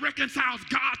also reconciles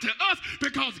God to us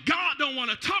because God don't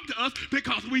want to talk to us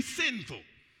because we're sinful.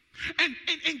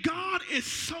 And God is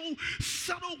so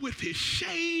subtle with his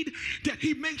shade that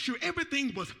he makes sure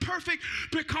everything was perfect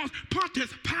because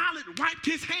Pontius Pilate wiped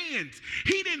his hands.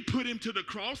 He didn't put him to the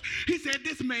cross. He said,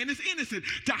 this man is innocent.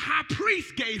 The high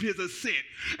priest gave his assent.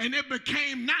 And it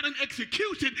became not an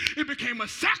execution, it became a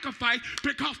sacrifice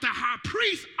because the high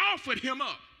priest offered him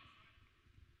up.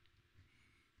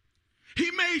 He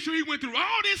made sure he went through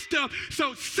all this stuff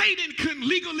so Satan couldn't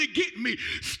legally get me.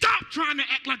 Stop trying to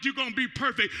act like you're going to be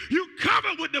perfect. You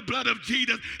covered with the blood of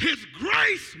Jesus. His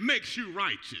grace makes you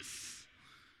righteous.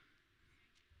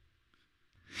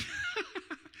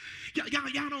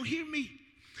 Y'all don't hear me.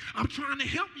 I'm trying to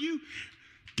help you.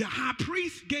 The high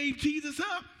priest gave Jesus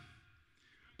up.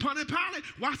 Pontius Pilate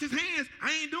washed his hands.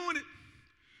 I ain't doing it.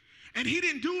 And he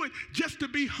didn't do it just to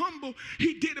be humble.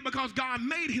 He did it because God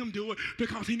made him do it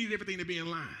because he needed everything to be in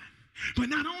line. But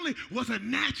not only was a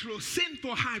natural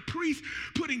sinful high priest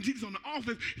putting Jesus on the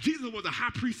office, Jesus was a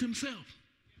high priest himself.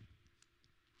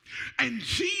 And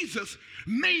Jesus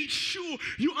made sure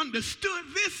you understood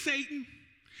this, Satan.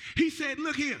 He said,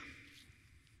 look here.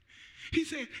 He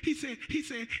said,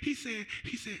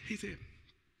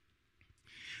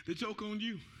 the joke on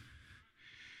you.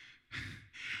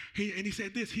 He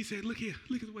said this. He said, look here.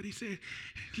 Look at what he said.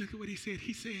 Look at what he said.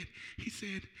 He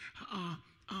said,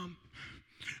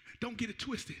 don't get it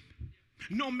twisted.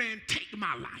 No man take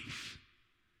my life.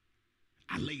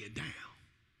 I lay it down.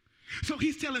 So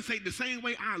he's telling Satan the same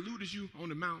way I eluded you on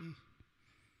the mountain,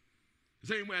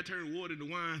 the same way I turned water into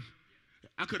wine,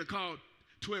 I could have called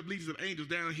 12 legions of angels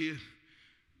down here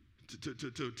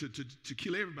to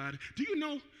kill everybody. Do you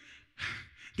know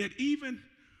that even...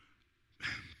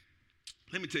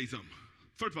 Let me tell you something.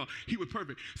 First of all, he was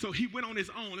perfect. So he went on his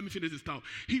own. Let me finish this thought.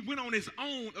 He went on his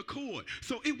own accord.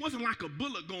 So it wasn't like a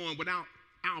bullet going without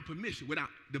our permission, without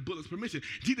the bullet's permission.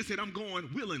 Jesus said, I'm going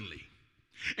willingly.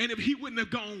 And if he wouldn't have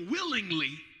gone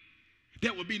willingly,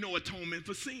 there would be no atonement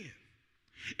for sin.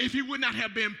 If he would not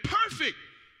have been perfect,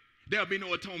 there would be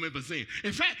no atonement for sin.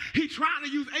 In fact, he tried to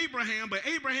use Abraham, but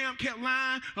Abraham kept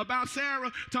lying about Sarah,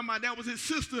 talking about that was his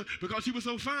sister because she was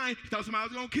so fine. He thought somebody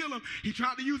was going to kill him. He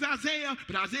tried to use Isaiah,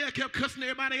 but Isaiah kept cussing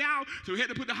everybody out, so he had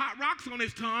to put the hot rocks on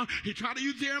his tongue. He tried to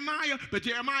use Jeremiah, but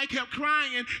Jeremiah kept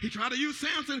crying. He tried to use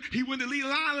Samson. He wouldn't leave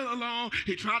Delilah alone.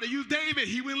 He tried to use David.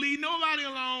 He wouldn't leave nobody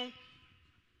alone.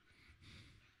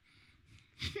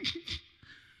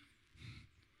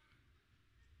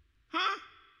 Huh?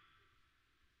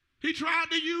 He tried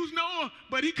to use Noah,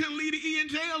 but he couldn't leave the E and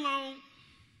J alone.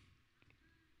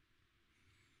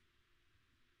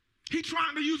 He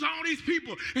tried to use all these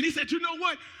people, and he said, you know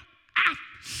what? I've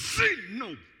seen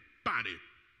nobody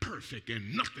perfect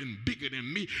and nothing bigger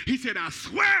than me. He said, I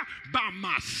swear by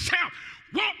myself,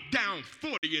 walked down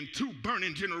 40 and 2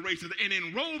 burning generations and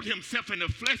enrolled himself in the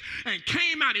flesh and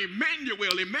came out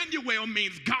Emmanuel. Emmanuel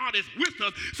means God is with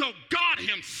us. So God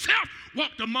himself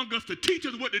walked among us to teach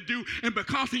us what to do. And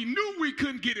because he knew we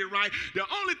couldn't get it right, the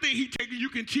only thing you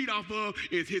can cheat off of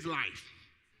is his life.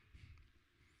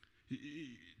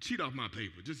 Cheat off my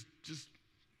paper. Just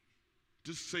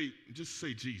say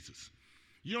Jesus.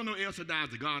 You don't know El Shaddai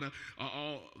is the God or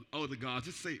all other gods.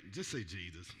 Just say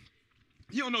Jesus.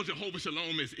 You don't know Jehovah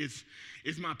Shalom is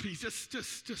my peace. Just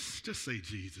say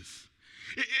Jesus.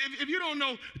 If you don't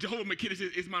know Jehovah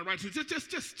M'Kiddes is my righteousness,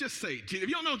 just say Jesus. If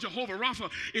you don't know Jehovah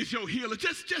Rapha is your healer,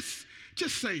 just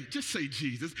say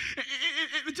Jesus.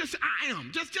 And just I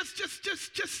am.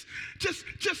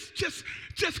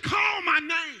 Just call my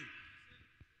name.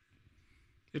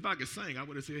 If I could sing, I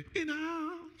would have said, and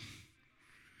I'll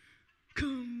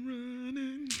come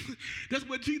running. That's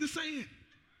what Jesus saying.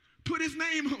 Put his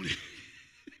name on it.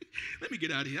 Let me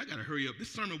get out of here. I got to hurry up. This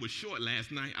sermon was short last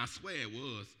night. I swear it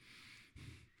was.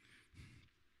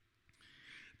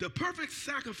 The perfect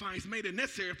sacrifice made it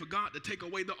necessary for God to take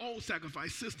away the old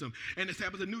sacrifice system and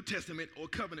establish a New Testament or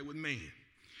covenant with man.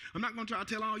 I'm not going to try to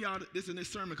tell all y'all this in this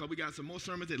sermon because we got some more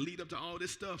sermons that lead up to all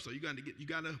this stuff. So you got to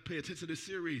pay attention to this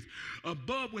series.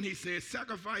 Above when he says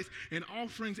sacrifice and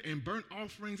offerings and burnt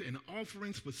offerings and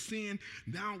offerings for sin,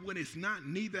 thou wouldest not,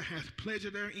 neither hast pleasure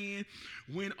therein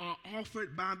when are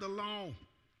offered by the law.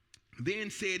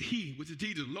 Then said he, which is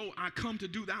Jesus, lo, I come to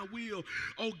do thy will.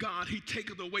 O God, he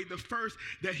taketh away the first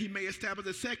that he may establish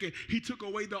the second. He took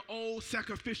away the old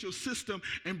sacrificial system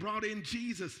and brought in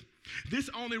Jesus. This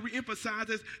only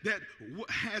reemphasizes that what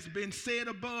has been said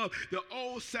above. The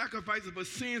old sacrifices for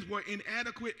sins were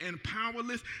inadequate and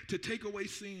powerless to take away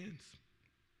sins.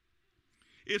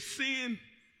 If sin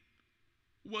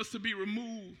was to be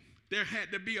removed, there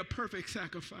had to be a perfect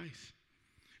sacrifice.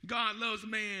 God loves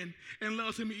man and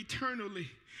loves him eternally.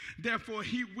 Therefore,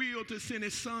 he willed to send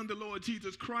his son, the Lord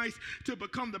Jesus Christ, to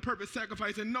become the perfect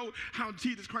sacrifice. And note how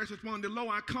Jesus Christ responded, lo,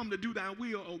 I come to do thy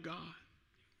will, O God.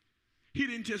 He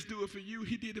didn't just do it for you,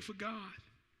 he did it for God.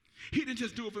 He didn't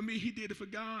just do it for me, he did it for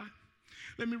God.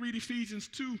 Let me read Ephesians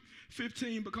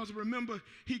 2:15, because remember,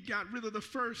 he got rid of the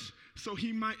first so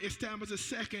he might establish a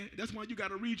second. That's why you got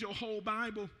to read your whole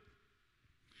Bible.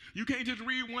 You can't just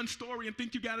read one story and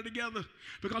think you got it together,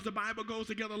 because the Bible goes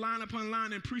together line upon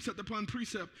line and precept upon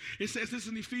precept. It says this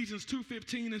in Ephesians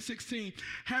 2:15 and 16,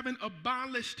 having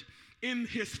abolished in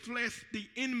his flesh the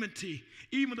enmity,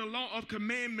 even the law of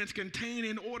commandments contained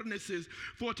in ordinances,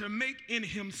 for to make in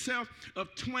himself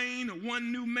of twain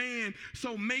one new man,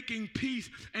 so making peace,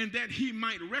 and that he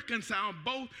might reconcile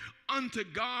both unto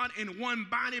God in one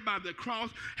body by the cross,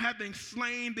 having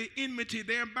slain the enmity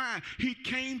thereby. He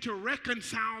came to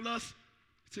reconcile us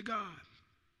to God.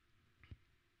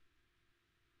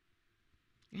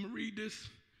 I'm going to read this,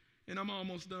 and I'm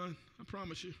almost done. I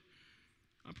promise you.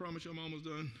 I promise you I'm almost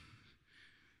done.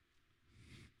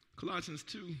 Colossians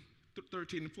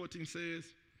 2:13 and 14 says,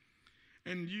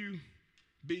 and you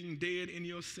being dead in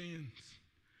your sins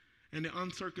and the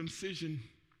uncircumcision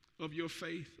of your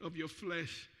faith, of your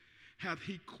flesh, hath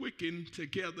he quickened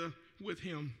together with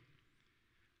him,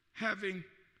 having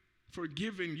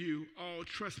forgiven you all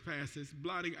trespasses,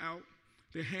 blotting out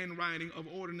the handwriting of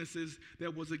ordinances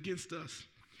that was against us,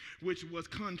 which was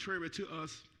contrary to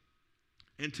us,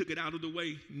 and took it out of the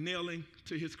way, nailing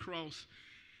to his cross.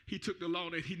 He took the law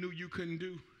that he knew you couldn't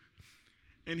do,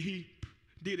 and he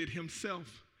did it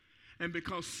himself. And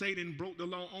because Satan broke the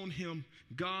law on him,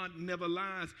 God never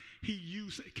lies. He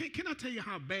used, can I tell you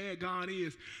how bad God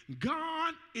is?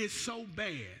 God is so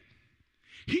bad.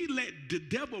 He let the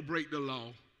devil break the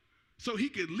law so he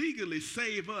could legally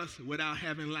save us without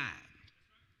having lied.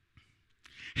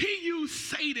 He used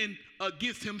Satan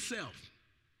against himself.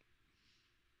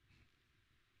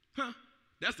 Huh?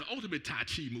 That's the ultimate Tai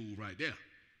Chi move right there.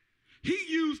 He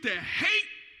used the hate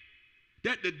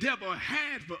that the devil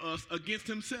had for us against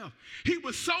himself. He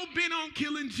was so bent on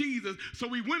killing Jesus so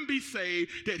we wouldn't be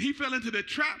saved that he fell into the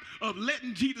trap of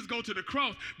letting Jesus go to the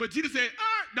cross. But Jesus said,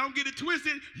 don't get it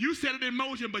twisted. You set it in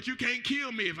motion, but you can't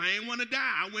kill me. If I ain't want to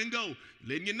die, I wouldn't go.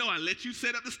 Letting you know, I let you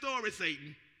set up the story,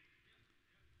 Satan.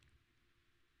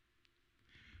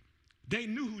 They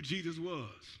knew who Jesus was.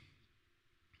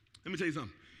 Let me tell you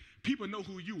something. People know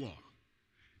who you are.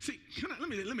 See, let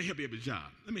me help you at your job.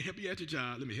 Let me help you at your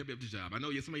job. Let me help you at your job. I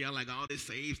know some of y'all like all this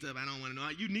saved stuff. I don't want to know.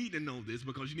 You need to know this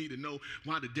because you need to know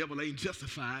why the devil ain't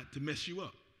justified to mess you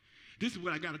up. This is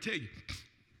what I got to tell you.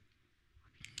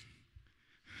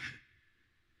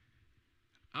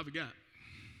 I forgot.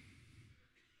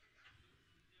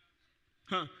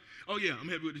 Huh? Oh, yeah, I'm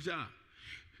happy with the job.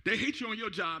 They hate you on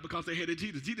your job because they hated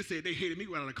Jesus. Jesus said they hated me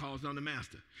without a cause, I'm the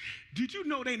master. Did you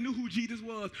know they knew who Jesus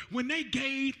was? When they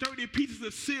gave 30 pieces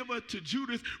of silver to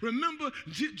Judas, remember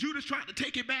Judas tried to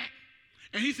take it back?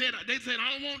 And they said,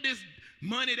 I don't want this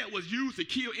money that was used to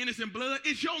kill innocent blood.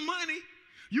 It's your money.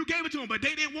 You gave it to them, but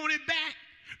they didn't want it back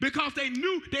because they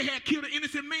knew they had killed an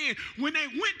innocent man. When they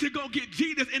went to go get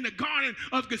Jesus in the Garden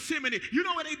of Gethsemane, you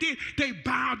know what they did? They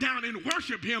bowed down and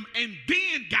worshiped him and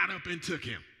then got up and took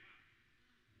him.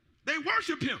 They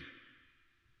worshiped him.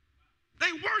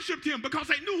 They worshiped him because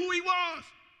they knew who he was.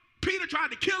 Peter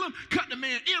tried to kill him, cut the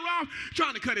man's ear off,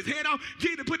 trying to cut his head off.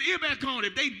 Jesus put the ear back on.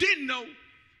 If they didn't know,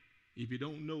 if you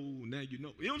don't know, now you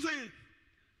know. You know what I'm saying?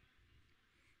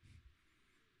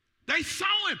 They saw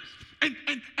him.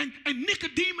 And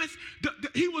Nicodemus,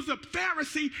 he was a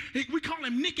Pharisee. We call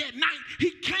him Nick at night. He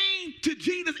came to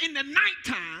Jesus in the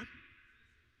nighttime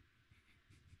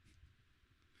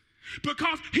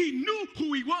because he knew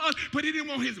who he was, but he didn't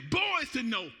want his boys to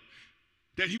know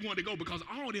that he wanted to go because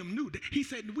all of them knew. He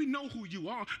said, we know who you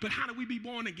are, but how do we be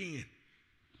born again?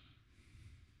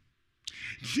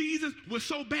 Jesus was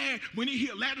so bad when he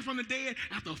healed Lazarus from the dead.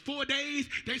 After 4 days,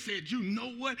 they said, you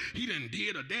know what? He done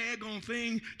did a daggone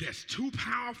thing that's too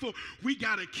powerful. We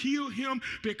got to kill him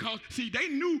because, see, they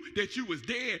knew that you was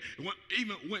dead.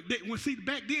 See,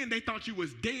 back then they thought you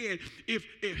was dead if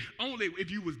only if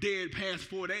you was dead past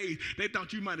 4 days. They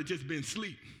thought you might have just been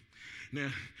asleep. Now,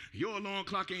 your alarm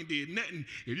clock ain't did nothing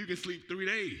if you can sleep 3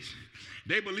 days.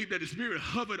 They believe that the Spirit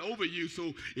hovered over you,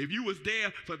 so if you was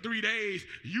there for 3 days,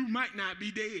 you might not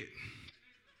be dead.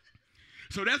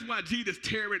 So that's why Jesus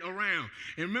tarried around.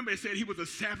 And remember, it said he was a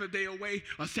Sabbath day away,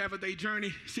 a Sabbath day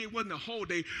journey. See, it wasn't a whole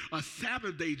day. A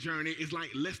Sabbath day journey is like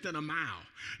less than a mile.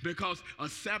 Because a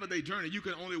Sabbath day journey, you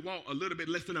can only walk a little bit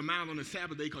less than a mile on a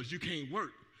Sabbath day because you can't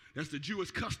work. That's the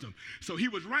Jewish custom. So he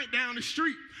was right down the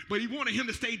street, but he wanted him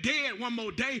to stay dead one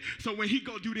more day. So when he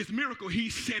go do this miracle, he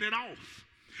set it off.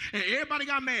 And everybody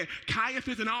got mad.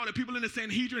 Caiaphas and all the people in the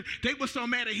Sanhedrin, they were so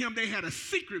mad at him, they had a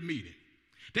secret meeting.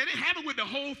 They didn't have it with the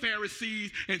whole Pharisees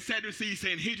and Sadducees,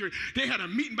 Sanhedrin. They had a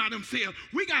meeting by themselves.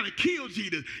 We got to kill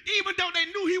Jesus, even though they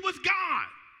knew he was God.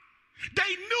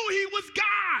 They knew he was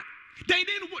God. They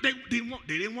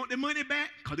didn't want their money back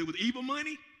because it was evil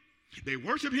money. They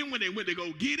worshiped him when they went to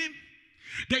go get him.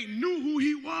 They knew who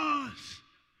he was.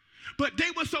 But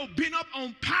they were so bent up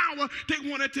on power, they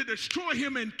wanted to destroy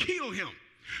him and kill him.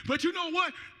 But you know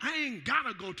what? I ain't got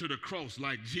to go to the cross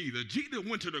like Jesus. Jesus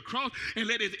went to the cross and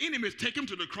let his enemies take him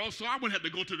to the cross, so I wouldn't have to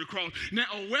go to the cross. Now,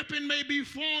 a weapon may be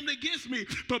formed against me,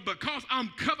 but because I'm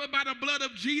covered by the blood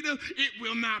of Jesus, it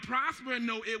will not prosper.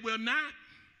 No, it will not.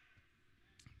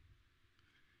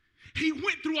 He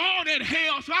went through all that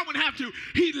hell, so I wouldn't have to.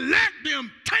 He let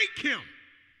them take him,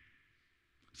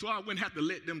 so I wouldn't have to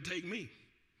let them take me.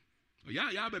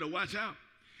 Y'all better watch out.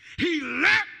 He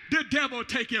let the devil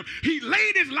take him. He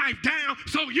laid his life down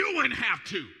so you wouldn't have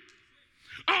to.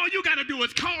 All you got to do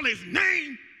is call his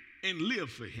name and live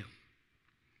for him.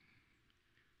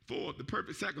 For the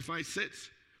perfect sacrifice sets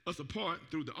us apart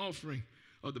through the offering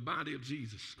of the body of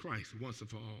Jesus Christ once and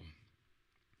for all.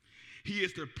 He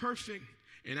is the perfect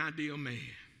and ideal man.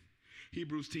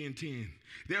 Hebrews 10:10.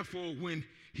 Therefore, when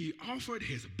he offered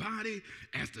his body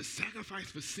as the sacrifice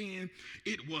for sin,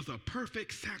 it was a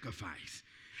perfect sacrifice.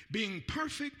 Being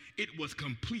perfect, it was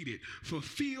completed,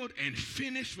 fulfilled, and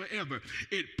finished forever.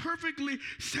 It perfectly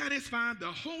satisfied the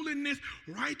holiness,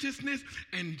 righteousness,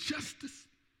 and justice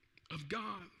of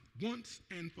God once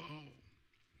and for all.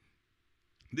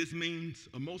 This means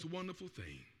a most wonderful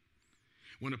thing.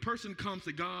 When a person comes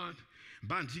to God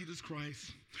by Jesus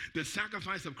Christ, the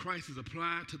sacrifice of Christ is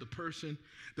applied to the person.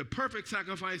 The perfect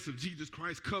sacrifice of Jesus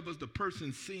Christ covers the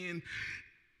person's sin,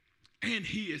 and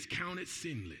he is counted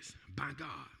sinless by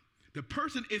God. The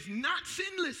person is not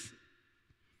sinless,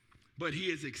 but he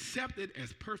is accepted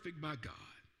as perfect by God.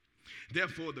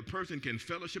 Therefore, the person can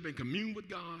fellowship and commune with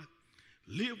God,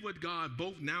 live with God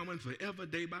both now and forever,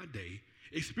 day by day,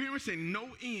 experiencing no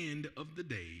end of the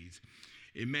days.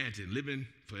 Imagine living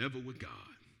forever with God,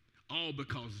 all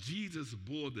because Jesus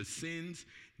bore the sins,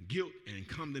 guilt, and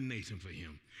condemnation for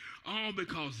him. All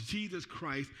because Jesus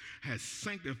Christ has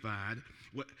sanctified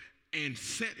and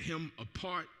set him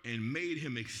apart and made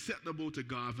him acceptable to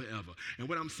God forever. And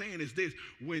what I'm saying is this: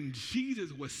 when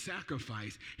Jesus was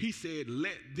sacrificed, he said,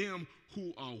 let them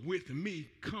who are with me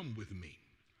come with me.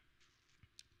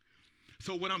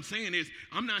 So what I'm saying is,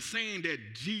 I'm not saying that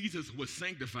Jesus was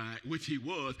sanctified, which he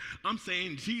was. I'm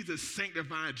saying Jesus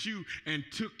sanctified you and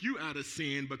took you out of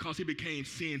sin because he became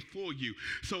sin for you.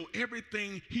 So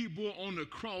everything he bore on the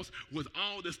cross was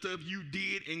all the stuff you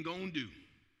did and gonna do.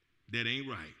 That ain't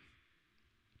right.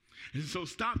 And so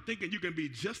stop thinking you can be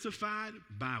justified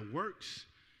by works.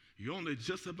 You're only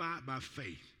justified by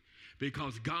faith,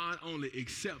 because God only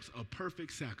accepts a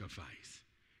perfect sacrifice,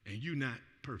 and you're not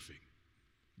perfect.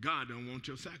 God don't want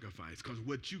your sacrifice, because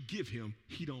what you give him,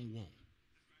 he don't want.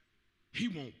 He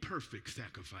want perfect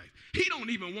sacrifice. He don't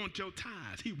even want your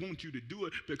tithes. He wants you to do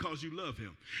it because you love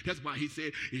him. That's why he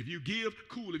said, if you give,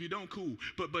 cool. If you don't, cool.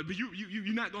 But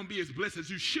you're not going to be as blessed as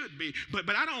you should be. But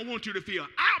I don't want you to feel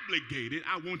obligated.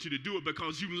 I want you to do it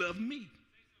because you love me.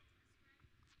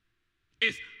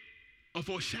 It's a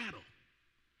foreshadow.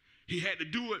 He had to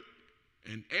do it,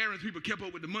 and Aaron's people kept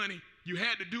up with the money. You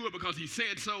had to do it because he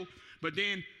said so. But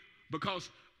then because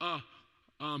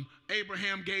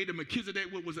Abraham gave to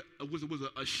Melchizedek what was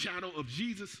a shadow of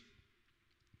Jesus,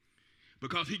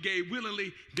 because he gave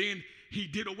willingly, then he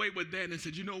did away with that and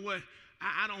said, you know what?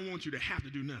 I don't want you to have to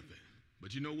do nothing.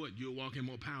 But you know what? You'll walk in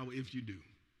more power if you do.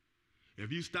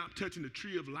 If you stop touching the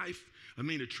tree of life,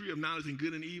 the tree of knowledge and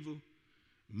good and evil,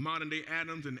 modern day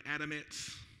Adams and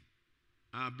Adamettes,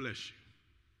 I bless you.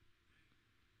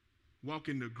 Walk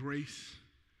in the grace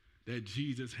that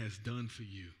Jesus has done for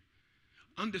you.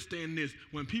 Understand this: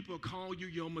 when people call you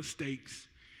your mistakes,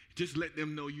 just let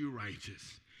them know you're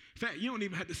righteous. In fact, you don't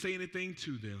even have to say anything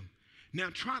to them. Now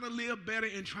try to live better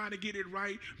and try to get it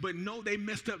right, but know they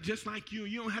messed up just like you.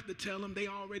 You don't have to tell them. They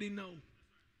already know.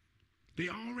 They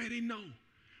already know.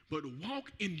 but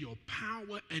walk in your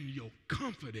power and your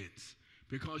confidence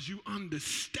because you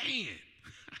understand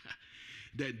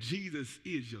that Jesus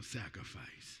is your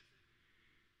sacrifice.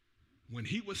 When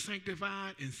he was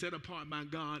sanctified and set apart by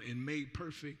God and made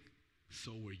perfect,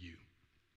 so were you.